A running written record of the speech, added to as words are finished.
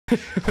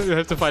You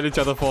have to fight each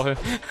other for her.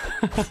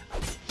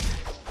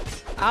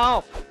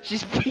 Ow!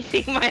 She's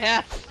beating my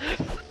ass!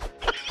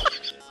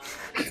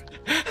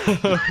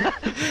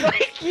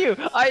 Thank you!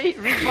 I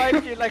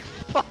revived you like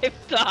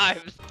 5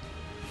 times!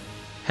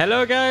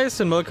 Hello guys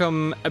and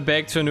welcome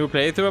back to a new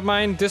playthrough of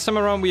mine. This time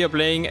around we are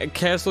playing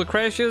Castle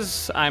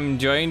Crashers. I'm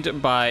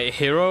joined by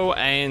Hero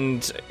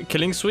and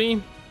Killing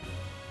Sui.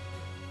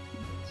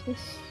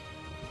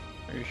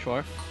 Are you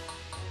sure?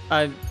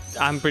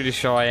 I'm pretty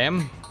sure I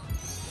am.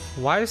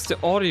 Why is the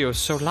audio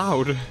so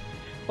loud?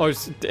 Or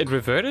is it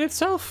reverted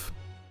itself?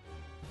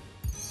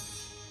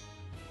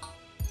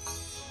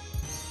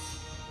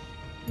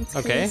 It's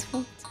Okay.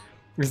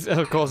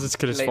 Of course it's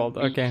Killer's fault,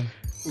 okay.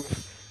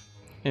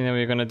 And then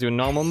we're gonna do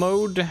normal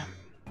mode.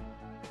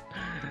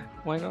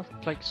 Why not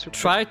like super?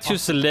 Try to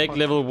select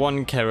level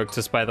 1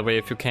 characters, by the way,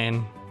 if you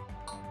can.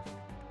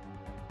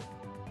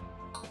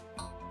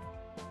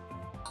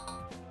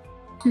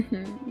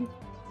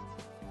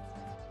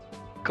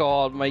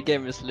 God, my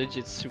game is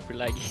legit super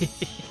laggy.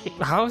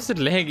 How is it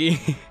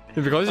laggy?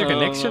 Because your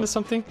connection or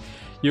something?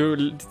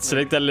 You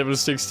select that level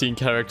 16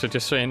 character,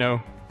 just so you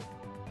know.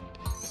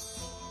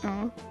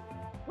 Oh.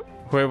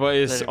 Whoever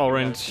is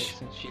orange.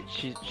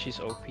 She's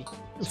OP.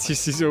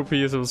 She's OP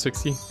is level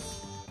 16.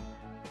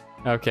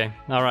 Okay,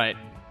 alright.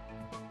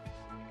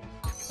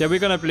 Yeah, we're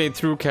gonna play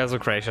through Castle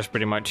Crashers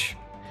pretty much.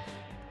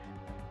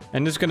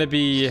 And it's gonna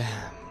be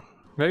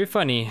very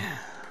funny.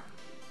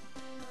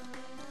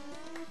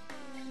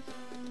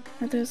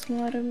 There's a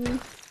lot of me.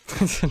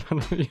 There's a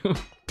lot of you.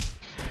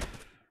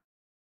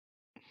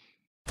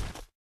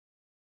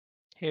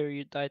 Here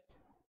you died.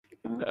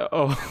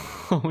 Oh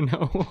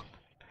no.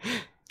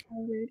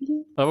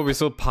 Already? Oh, we're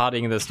still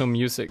partying, there's no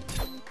music.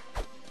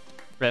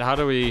 Wait, how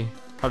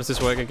does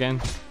this work again?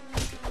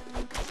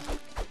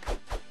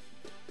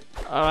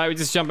 Alright, we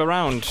just jump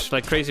around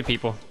like crazy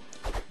people.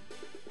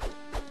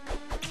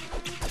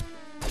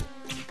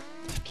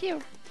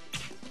 Pew.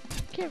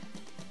 Pew.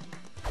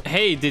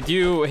 Hey, did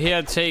you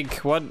here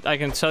take what I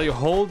can tell you?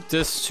 Hold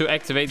this to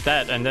activate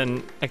that and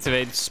then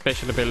activate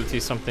special ability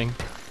something.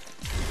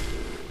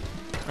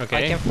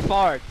 Okay. I can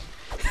fart.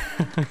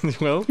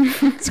 Well,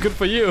 it's good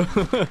for you.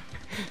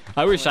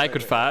 I wish I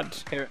could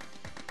fart. Here,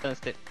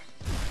 that's it.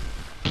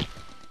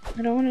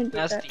 I don't want to do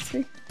Nasty. that.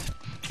 See?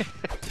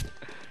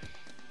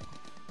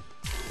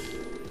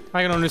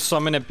 I can only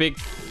summon a big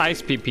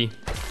ice PP.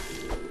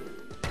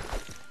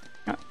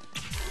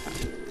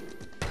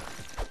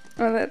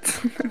 Oh, that's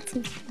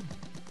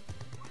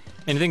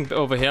Anything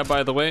over here,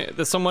 by the way?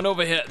 There's someone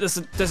over here. There's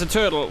a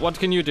turtle. What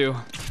can you do?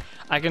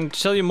 I can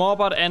tell you more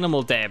about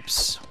animal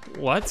dabs.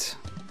 What?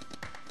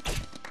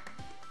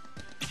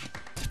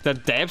 There are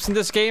dabs in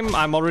this game?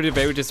 I'm already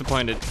very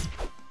disappointed.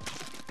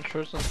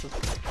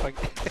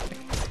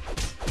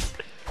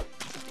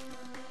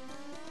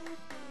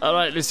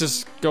 Alright, let's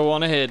just go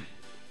on ahead.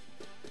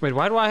 Wait,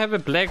 why do I have a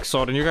black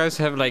sword and you guys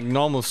have like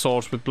normal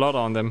swords with blood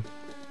on them?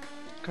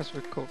 Because we're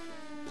cool.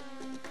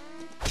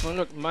 Oh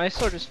look, my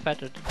sword is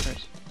fatter than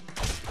hers.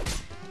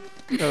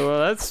 Oh, well,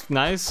 that's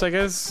nice, I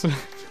guess.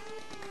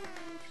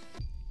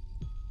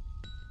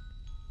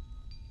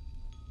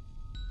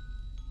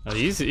 Oh,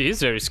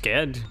 he's very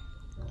scared.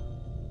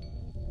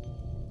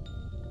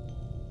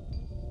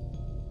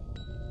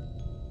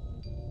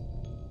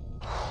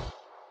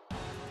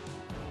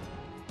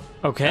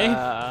 Okay.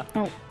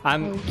 Oh.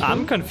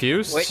 I'm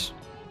confused. Wait.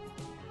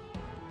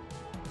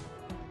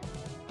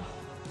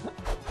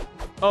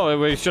 Oh,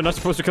 wait, you're not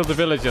supposed to kill the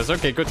villagers.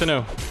 Okay, good to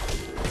know.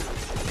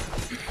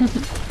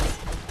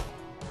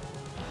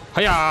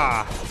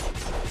 Hiya!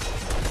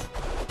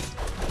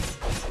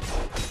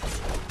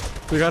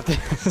 We got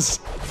this.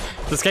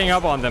 Just gang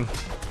up on them.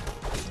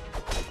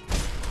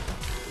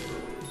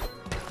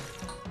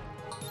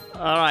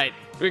 Alright,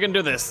 we can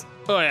do this.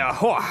 Oh yeah.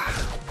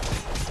 Hwah.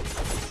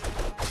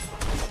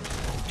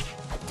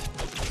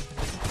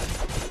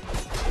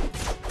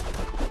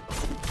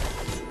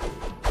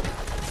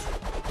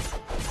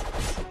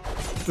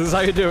 This is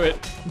how you do it.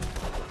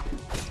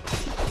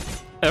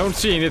 I don't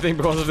see anything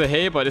because of the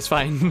hay, but it's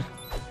fine.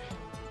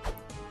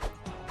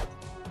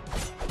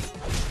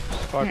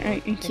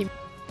 You keep.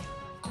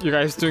 You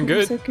guys doing I'm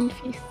good? so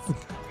confused.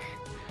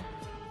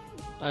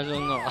 I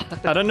don't know.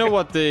 I don't know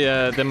what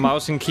the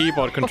mouse and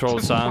keyboard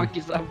controls are. What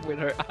the fuck is up with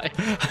her eye?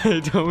 I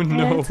don't Yeah,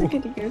 know. it's pretty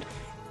good.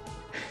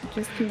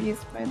 Just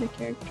confused by the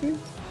characters.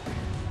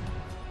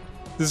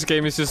 This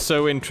game is just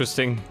so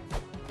interesting.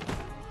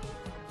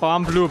 Oh,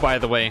 I'm blue, by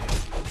the way.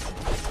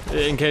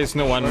 In case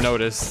no one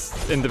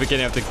noticed in the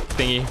beginning of the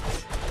thingy.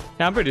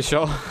 Yeah, I'm pretty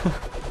sure.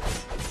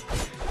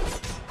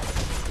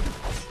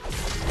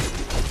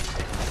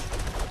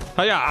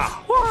 Hiya!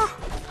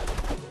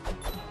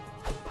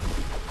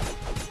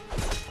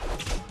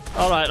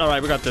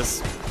 Alright, we got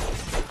this.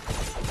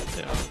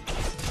 Yeah,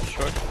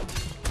 sure.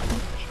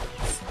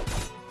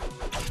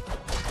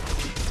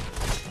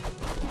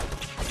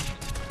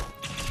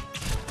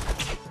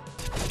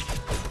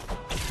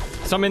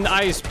 Summon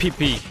ice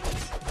PP.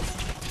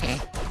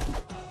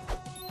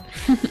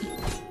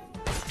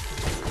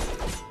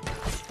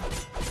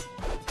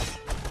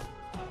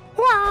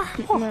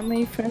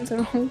 My friends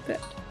are all dead.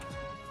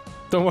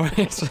 Don't worry,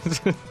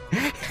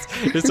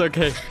 it's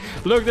okay.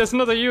 Look, there's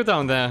another you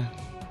down there.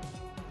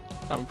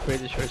 I'm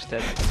pretty sure he's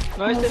dead.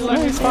 No, he's still No,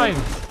 alive. he's fine.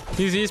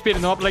 He's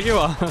speeding up like you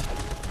are.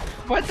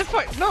 What the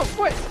fuck? No,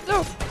 wait,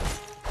 no.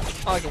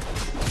 Oh, okay.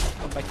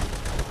 I'm back.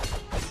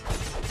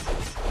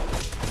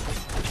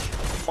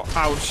 Oh,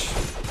 ouch.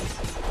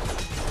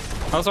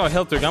 How's our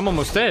health doing? I'm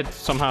almost dead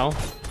somehow.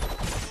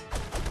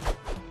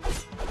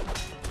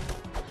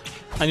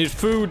 I need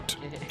food.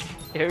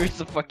 Here is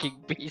a fucking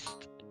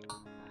beast.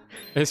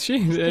 Is she?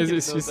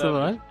 Is she still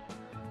alive?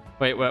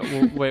 Wait,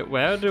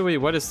 where do we?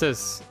 What is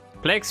this?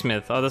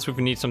 Blacksmith. Oh, that's if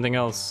we need something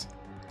else.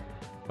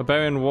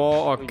 Barbarian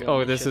war. Or,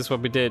 oh, this is what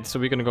we did. So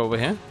we're gonna go over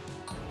here.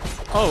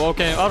 Oh,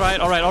 okay. All right.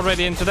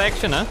 Already into the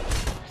action, huh?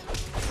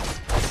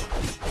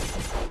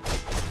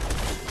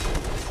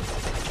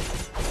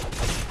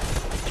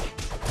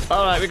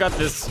 All right, we got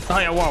this. Oh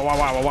yeah!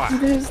 Wow!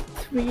 There's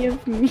 3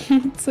 of me.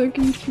 It's so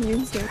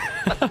confusing.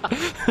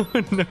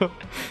 Oh no!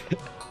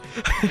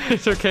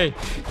 It's okay.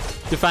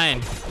 You're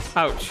fine.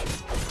 Ouch!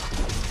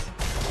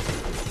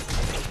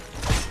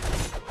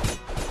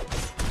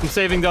 I'm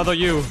saving the other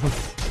you.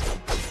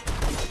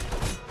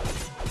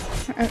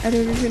 I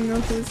don't even know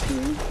who's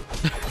who.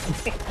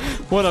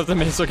 One of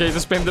them is okay.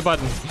 Just spam the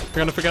button. We're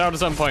gonna figure it out at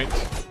some point.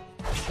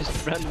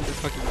 Just randomly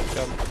fucking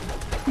jump.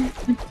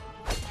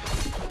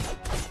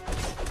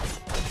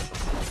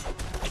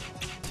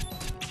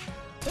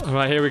 All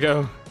right, here we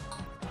go.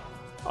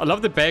 I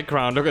love the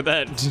background. Look at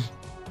that.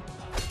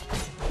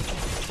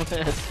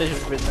 That's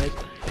really nice.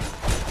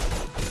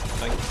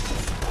 Fine.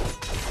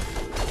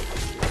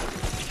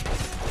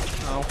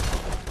 Ow.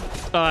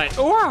 All right.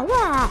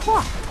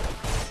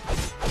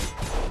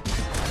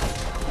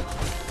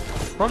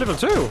 We're on level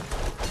 2.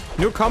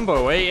 New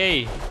combo.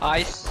 AA.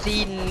 I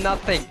see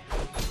nothing.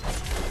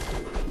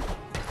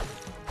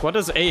 What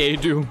does AA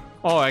do?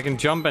 Oh, I can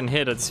jump and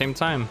hit at the same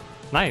time.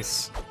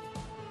 Nice.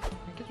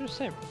 I can do the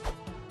same.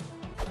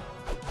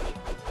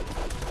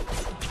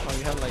 Oh,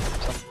 you have like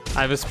some.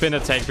 I have a spin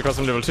attack because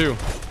I'm level 2.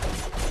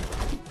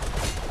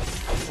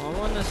 I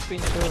want to spin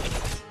too.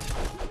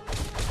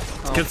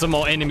 Oh. Kill some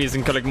more enemies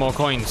and collect more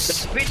coins.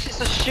 The bitches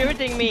are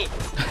shooting me.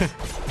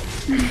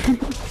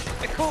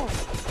 I can't.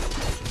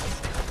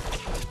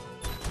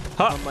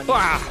 Ha! money.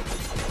 Wah!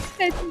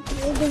 I think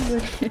all the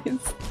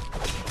words.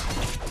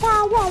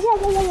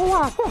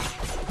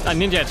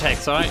 Ninja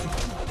attacks, alright?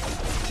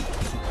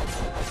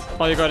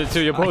 Oh, you got it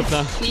too. You're both I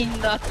now. see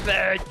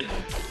nothing.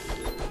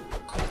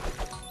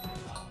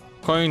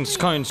 Coins. I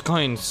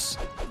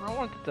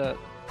wanted that.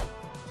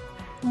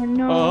 Oh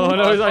no. Oh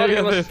no, I I thought got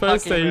it was the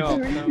first fucking me aid. up.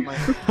 Never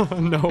mind. Oh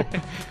no.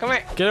 Come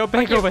here. Get up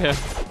back you. over here.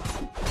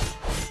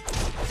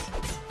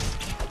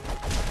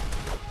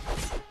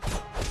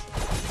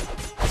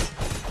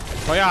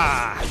 Oh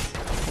yeah!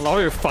 Allow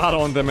you fart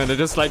on them and they're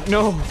just like,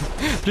 no!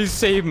 Please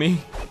save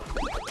me.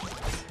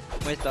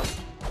 Where's that?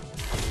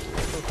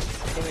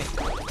 Give me.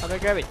 How do I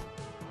grab it?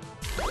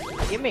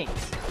 Give me.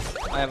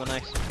 I have an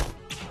axe.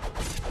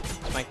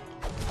 It's mine.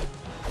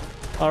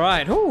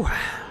 Alright, whoo!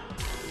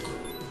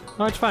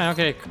 Oh, it's fine,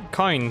 okay.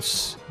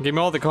 Coins. Give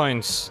me all the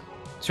coins.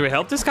 Should we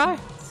help this guy?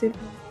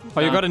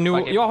 Oh, you got a new.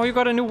 fuck it. Oh, you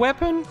got a new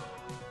weapon.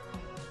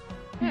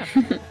 Yeah.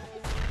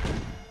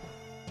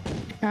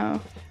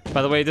 Oh.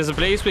 By the way, there's a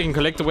place we can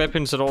collect the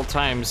weapons at all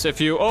times. If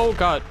you, oh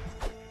god,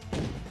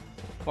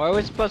 What are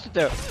we supposed to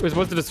do? we're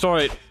supposed to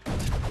destroy it.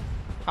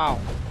 How?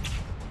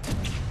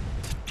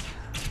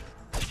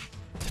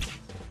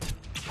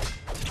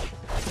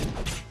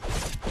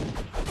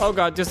 Oh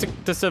god, just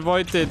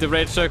avoid the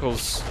red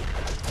circles.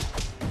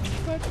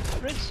 What?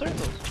 Red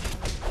circles.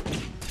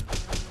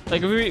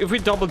 Like if we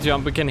double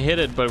jump, we can hit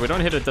it, but we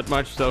don't hit it that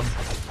much, though.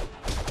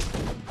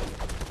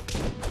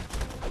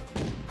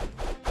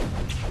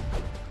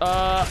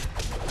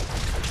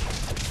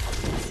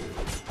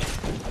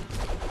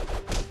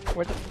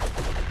 Where the?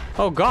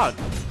 Oh god.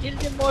 Kill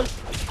them all.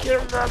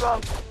 Kill them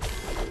all.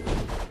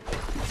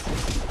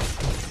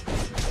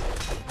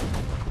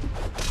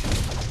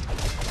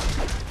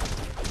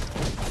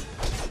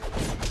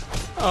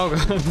 Oh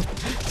god.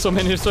 So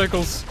many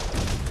circles.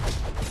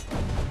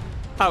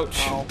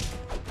 Ouch. Ow.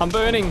 I'm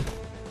burning.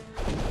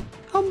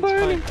 I'm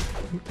burning.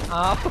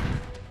 Ow.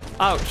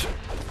 Ouch.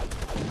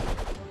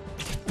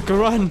 Go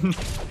run.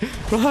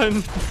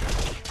 Run.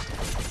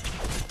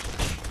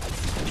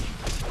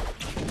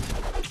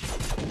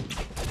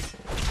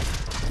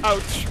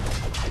 Ouch.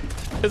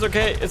 It's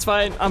okay. It's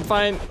fine. I'm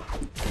fine.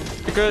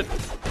 You're good.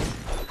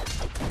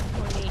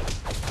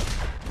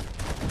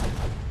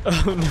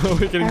 Oh no,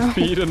 we're getting Ow.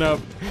 beaten up.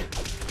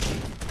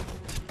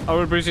 I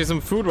would appreciate some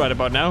food right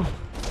about now.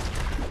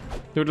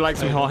 You would like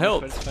some more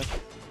health.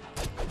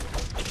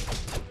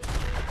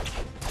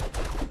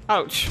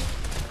 Ouch.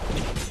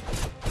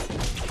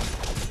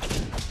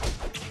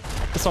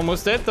 It's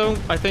almost dead though,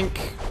 I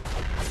think.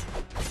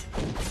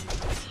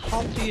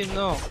 How do you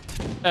know?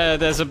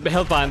 There's a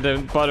health bar in the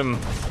bottom.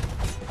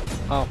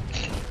 Oh.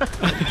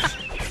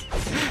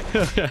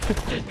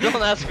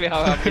 Don't ask me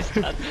how I missed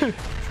that.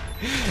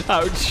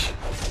 Ouch.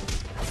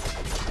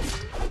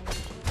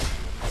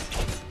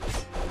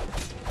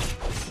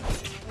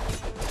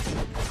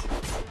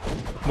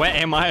 Where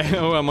am I?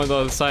 Oh, I'm on the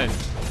other side.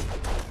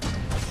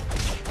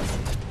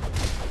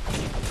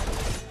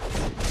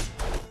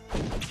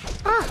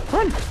 Ah,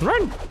 run,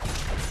 run!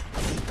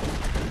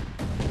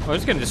 Oh,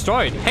 it's getting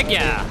destroyed. Heck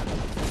yeah!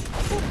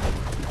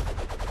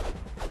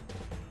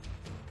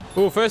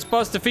 Oh, first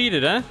boss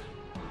defeated, huh?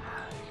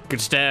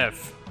 Good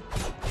stuff.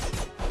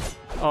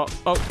 Oh,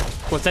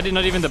 was that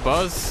not even the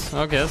boss?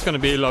 Okay, that's gonna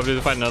be lovely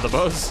to fight another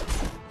boss.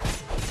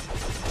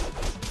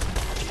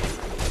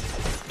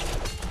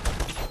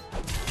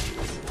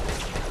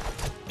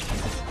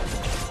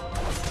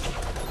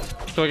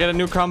 Do I get a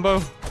new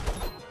combo?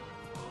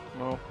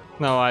 No.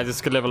 No, I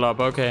just could level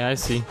up. Okay, I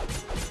see.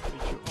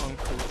 It's your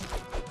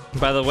uncle.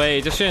 By the way,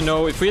 just so you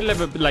know, if we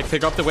level, like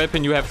pick up the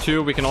weapon you have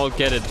too, we can all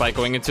get it by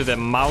going into the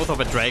mouth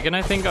of a dragon,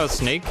 I think, or a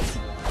snake.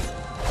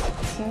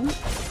 Okay.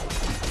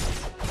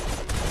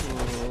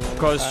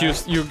 Because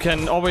you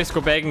can always go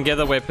back and get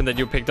a weapon that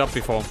you picked up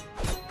before.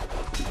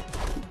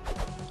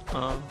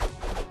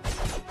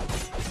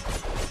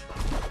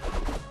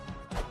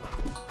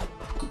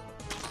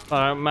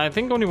 I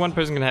think only one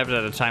person can have it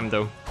at a time,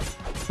 though.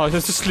 Oh,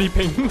 he's just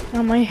sleeping.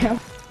 Oh, my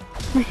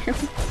health. My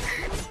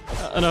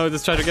health. No,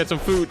 just try to get some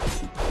food.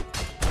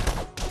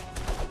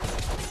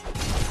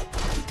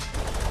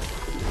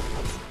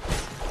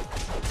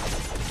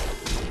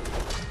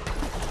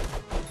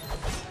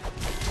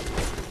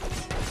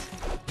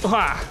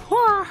 Wah,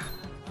 wah.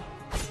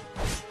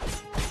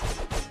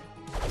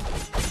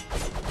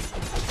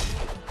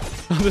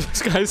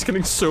 This guy's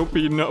getting so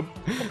beaten up.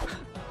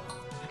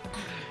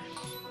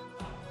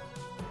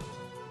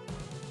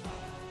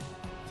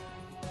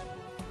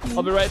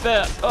 I'll be right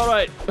there.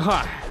 Alright.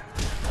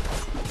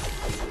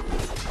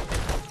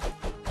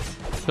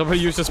 Don't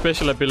use your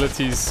special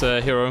abilities,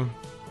 hero.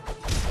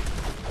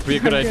 Be a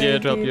good idea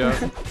to help you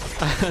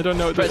out. I don't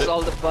know. Press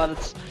all the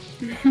buttons.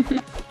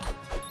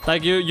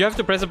 Like you have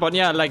to press a button,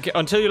 yeah, like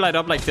until you light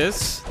up like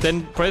this,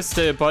 then press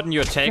the button you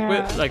attack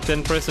with, like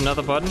then press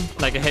another button,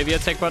 like a heavy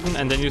attack button,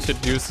 and then you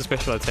should use the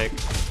special attack.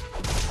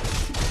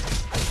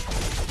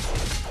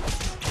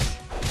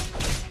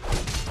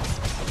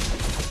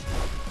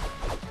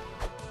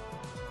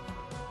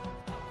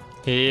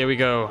 Here we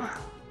go.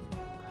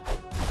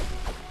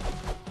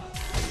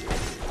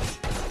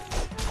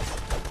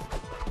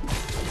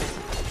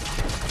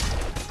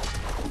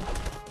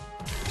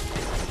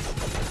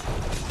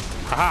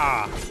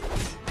 Haha!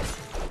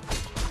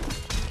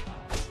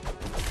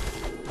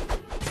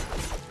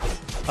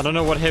 I don't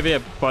know what heavy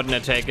button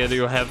attack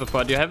you have,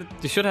 but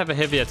you should have a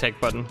heavy attack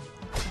button.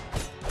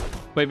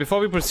 Wait, before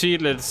we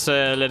proceed, let's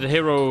let the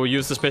hero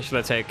use the special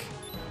attack.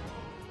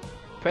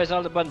 Press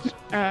all the buttons.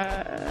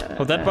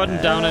 Hold that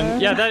button down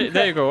and yeah,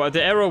 there you go.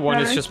 The arrow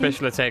one is your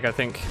special attack, I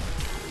think.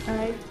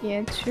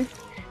 Yeah, sure.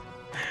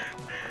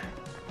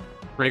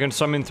 We're gonna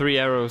summon 3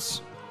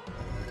 arrows.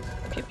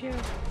 Pew pew.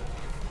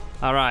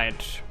 All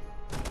right.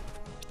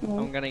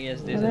 I'm gonna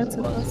guess this Well, is that's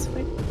the a boss. boss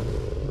fight.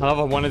 I love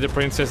how one of the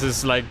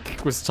princesses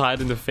like was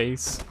tied in the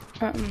face.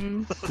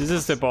 This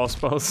is the boss,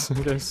 I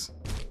guess.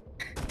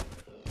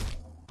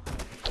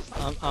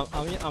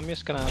 I'm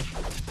just gonna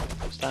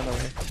stand over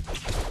here.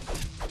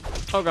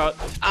 Oh god.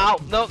 Ow!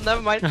 No,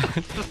 never mind.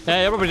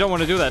 Hey, everybody don't want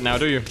to do that now,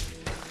 do you?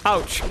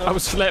 Ouch! No. I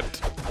was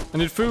slept. I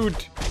need food.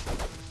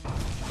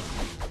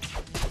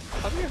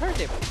 How do you hurt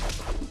him?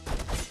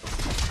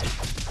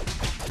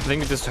 I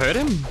think it just hurt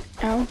him.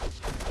 Ow.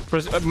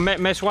 Press,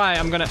 mesh Y.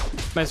 I'm gonna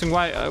messing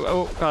Y.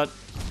 Oh god.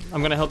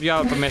 I'm gonna help you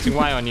out by messing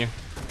Y on you.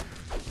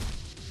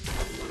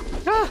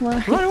 Ah!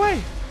 Why? Run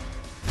away!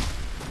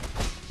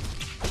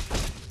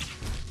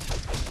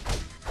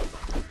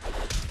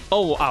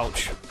 Oh,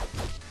 ouch.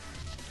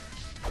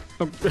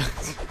 Oh,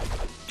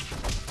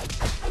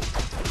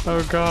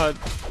 oh god.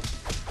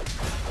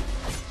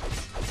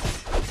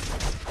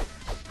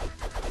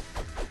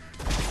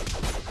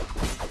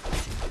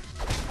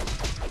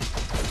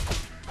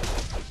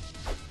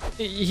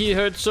 He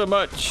hurt so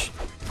much.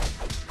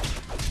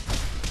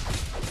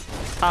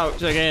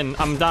 Ouch again.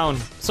 I'm down.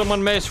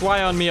 Someone mesh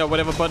Y on me or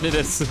whatever button it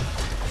is.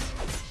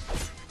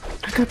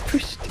 I got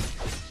pushed.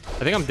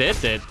 I think I'm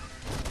dead.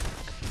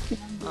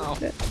 Ow.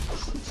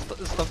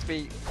 Stop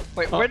me.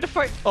 Wait, where the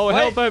fuck? Oh, Wait.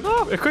 help him!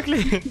 Oh.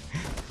 Quickly!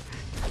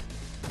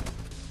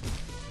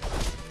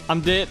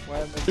 I'm dead.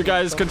 You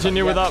guys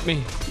continue without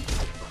me.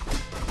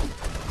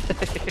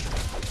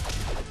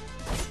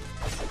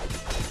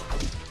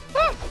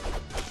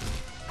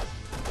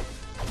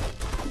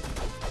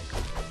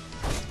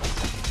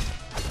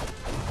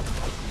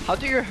 How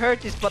do you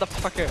hurt this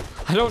motherfucker?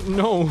 I don't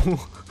know.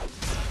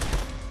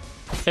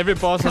 Every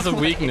boss has a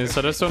weakness.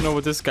 I just don't know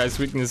what this guy's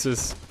weakness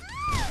is.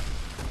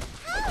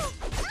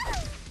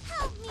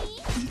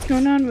 What's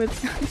going on with...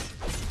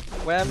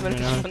 Where am I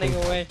just running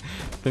away?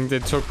 I think they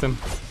took them.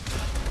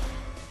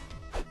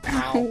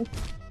 Ow.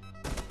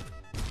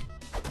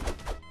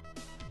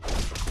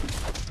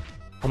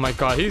 Oh my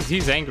god,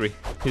 he's angry.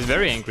 He's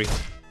very angry.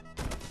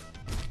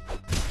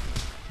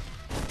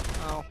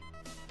 Ow.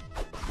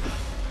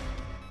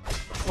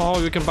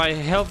 Oh, you can buy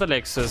health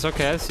elixirs.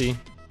 Okay, I see.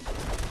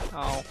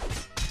 Ow.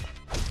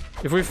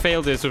 If we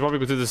fail this, we'll probably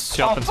go to the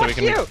shop Oh, until we fuck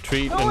can you!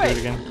 retreat No and way. do it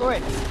again. Go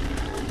away.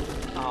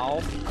 Ow.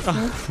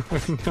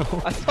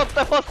 No, I thought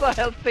that was a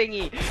health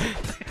thingy.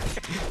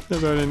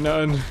 there's only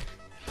none.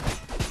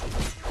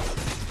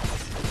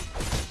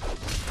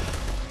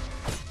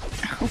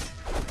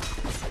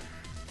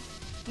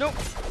 No.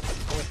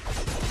 Go away.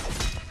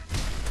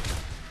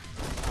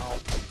 Ow.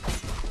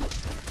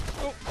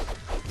 Oh.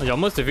 You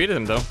almost defeated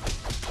him though.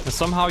 And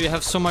somehow you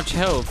have so much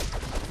health.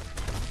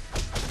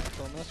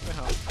 Don't ask me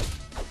how.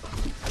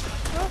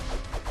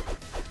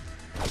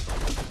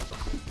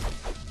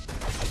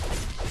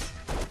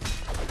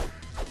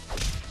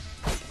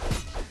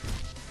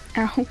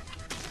 Ow.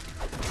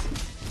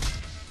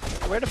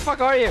 Where the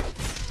fuck are you?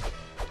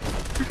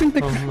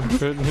 The Oh my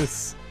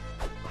goodness.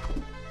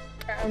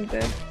 I'm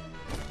dead.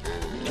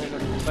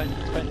 It's fine,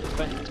 it's fine, it's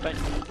fine, it's fine.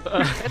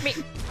 Let me.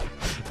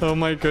 Oh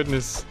my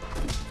goodness.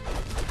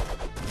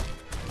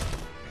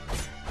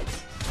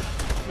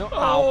 No.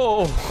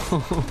 Ow.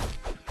 Oh!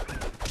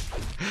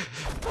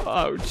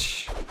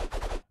 Ouch.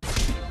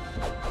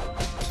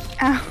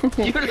 Ow.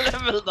 You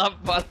leveled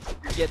up, but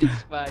getting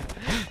spiked.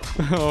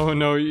 Oh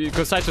no, you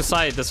go side to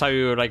side, that's how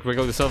you like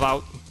wiggle yourself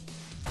out.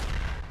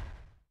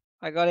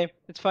 I got him.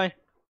 It's fine.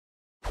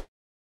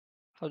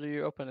 How do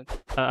you open it?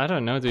 I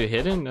don't know, do you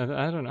hit it?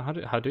 I don't know,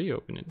 how do you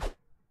open it?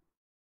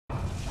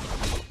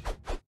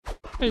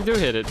 Oh, you do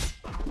hit it.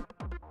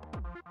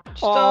 Oh,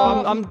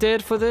 Stop. I'm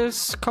dead for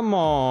this? Come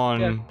on.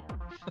 Yeah.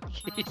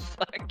 You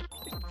suck.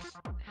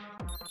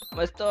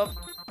 My stuff.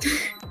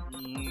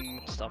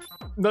 Stuff.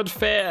 Not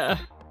fair.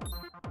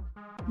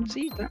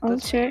 See, I'll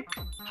that's... check.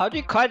 How do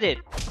you cut it?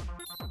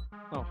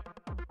 Oh.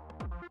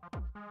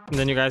 And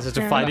then you guys have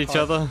to Yeah. fight each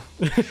other.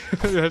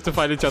 You have to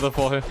fight each other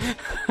for her.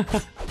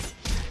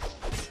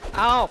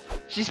 Ow!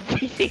 She's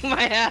beating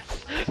my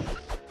ass!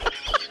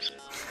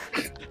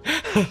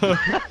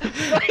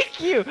 Thank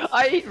you!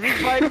 I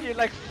revived you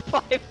like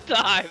 5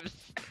 times!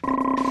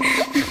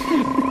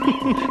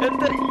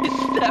 And then you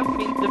stab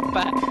me in the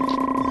back.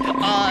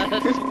 Ah,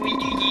 that's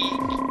weak.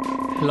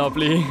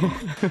 Lovely.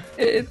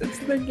 It's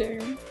the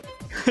game.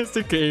 It's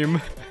the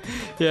game.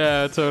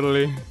 Yeah,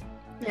 totally.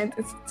 Yeah,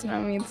 it's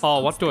not me. It's Oh,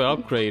 what do I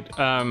upgrade?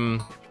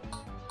 Got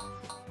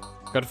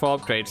 4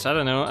 upgrades. I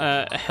don't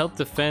know. Health,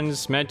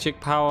 defense, magic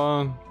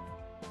power.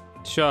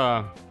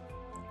 Sure.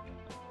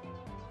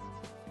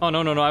 Oh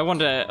no. I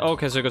want to.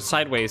 Okay, so I go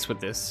sideways with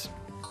this.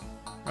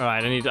 All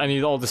right, I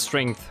need all the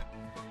strength,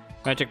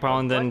 magic power,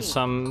 and then Bunny.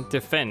 some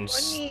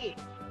defense. Bunny!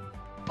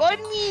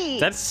 Bunny!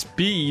 That's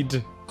speed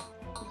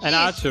and Yes,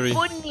 archery.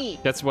 Bunny!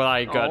 That's what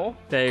I got. Oh.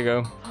 There you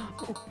go.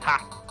 Ha!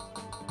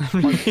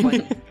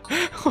 Bunny.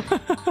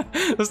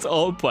 That's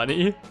all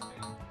bunny.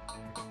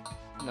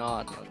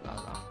 No.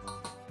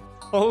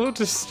 Oh,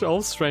 just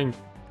all strength.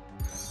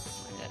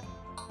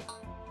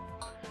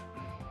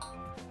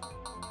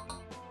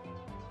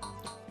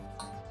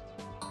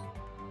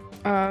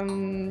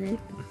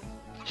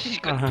 She's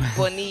got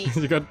bunny.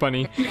 You got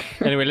bunny.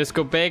 Anyway, let's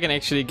go back and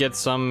actually get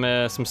some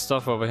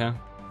stuff over here.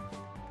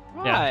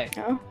 Why?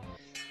 Oh.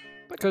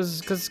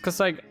 Cause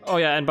like, oh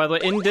yeah, and by the way,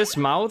 in this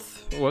mouth,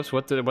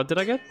 what did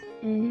I get?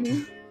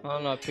 Mm-hmm. Oh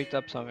no, I picked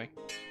up something.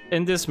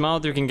 In this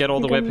mouth, you can get all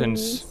the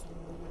weapons.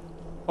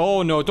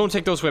 Oh no, don't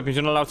take those weapons.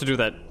 You're not allowed to do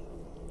that.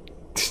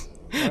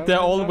 They're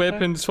all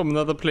weapons from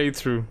another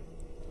playthrough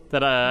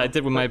that I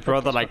did with my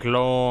brother like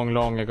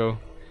long ago.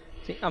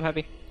 See, I'm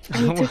happy.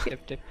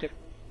 Tip.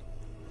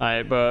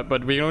 Alright,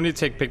 but we can only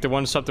pick the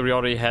ones up that we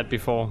already had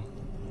before.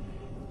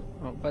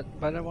 Oh, but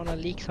I wanna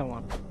leak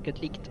someone. Get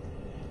leaked.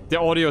 The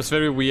audio is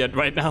very weird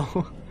right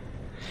now.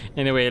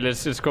 Anyway,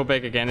 let's just go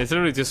back again. It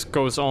literally just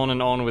goes on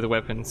and on with the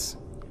weapons.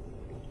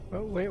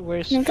 Well,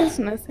 where's No, there's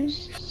nothing.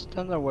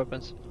 standard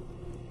weapons?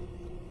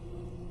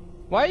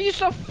 Why are you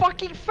so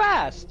fucking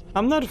fast?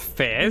 I'm not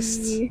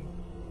fast.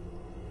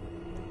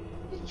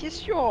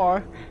 Yes, you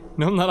are.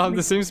 No, I'm not on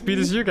the same speed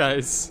as you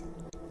guys.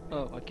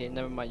 Oh, okay,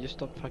 never mind. You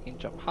stop fucking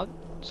jump. How?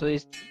 So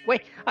it's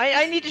wait.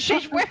 I need to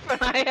change weapon.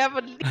 I have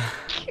a leak.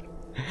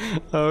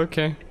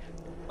 Okay.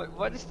 Wait,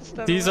 what is the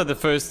standard? These are the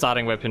first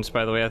starting weapons,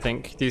 by the way, I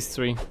think. These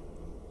 3.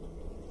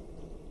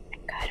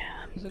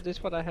 Isn't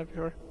this what I have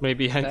here?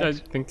 Maybe, I That's-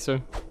 think so.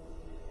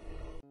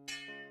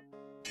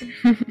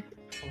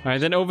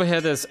 Alright, then over here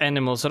there's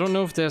animals. I don't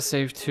know if they're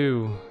safe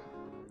too.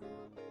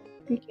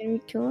 Can we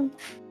kill him?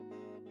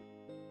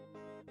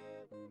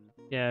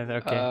 Yeah,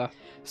 okay.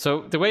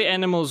 So the way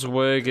animals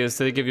work is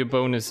they give you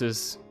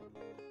bonuses.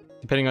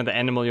 Depending on the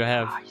animal you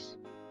have. Nice.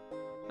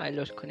 I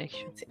lost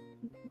connection.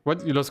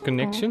 What? You lost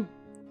connection?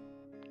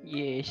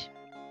 Yes.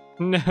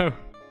 No.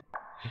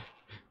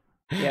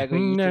 Yeah, go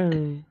eat it.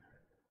 No.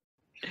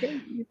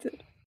 You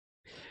did.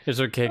 It's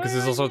okay, because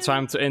it's also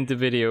time to end the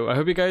video. I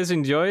hope you guys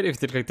enjoyed. If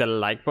you did, click that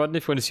like button.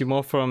 If you want to see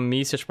more from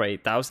me,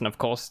 Sashspray8000, of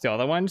course, the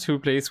other ones who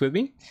plays with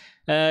me.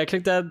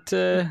 Click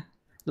that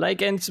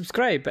like and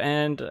subscribe.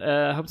 And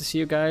I hope to see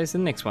you guys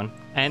in the next one.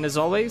 And as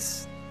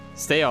always,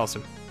 stay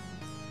awesome.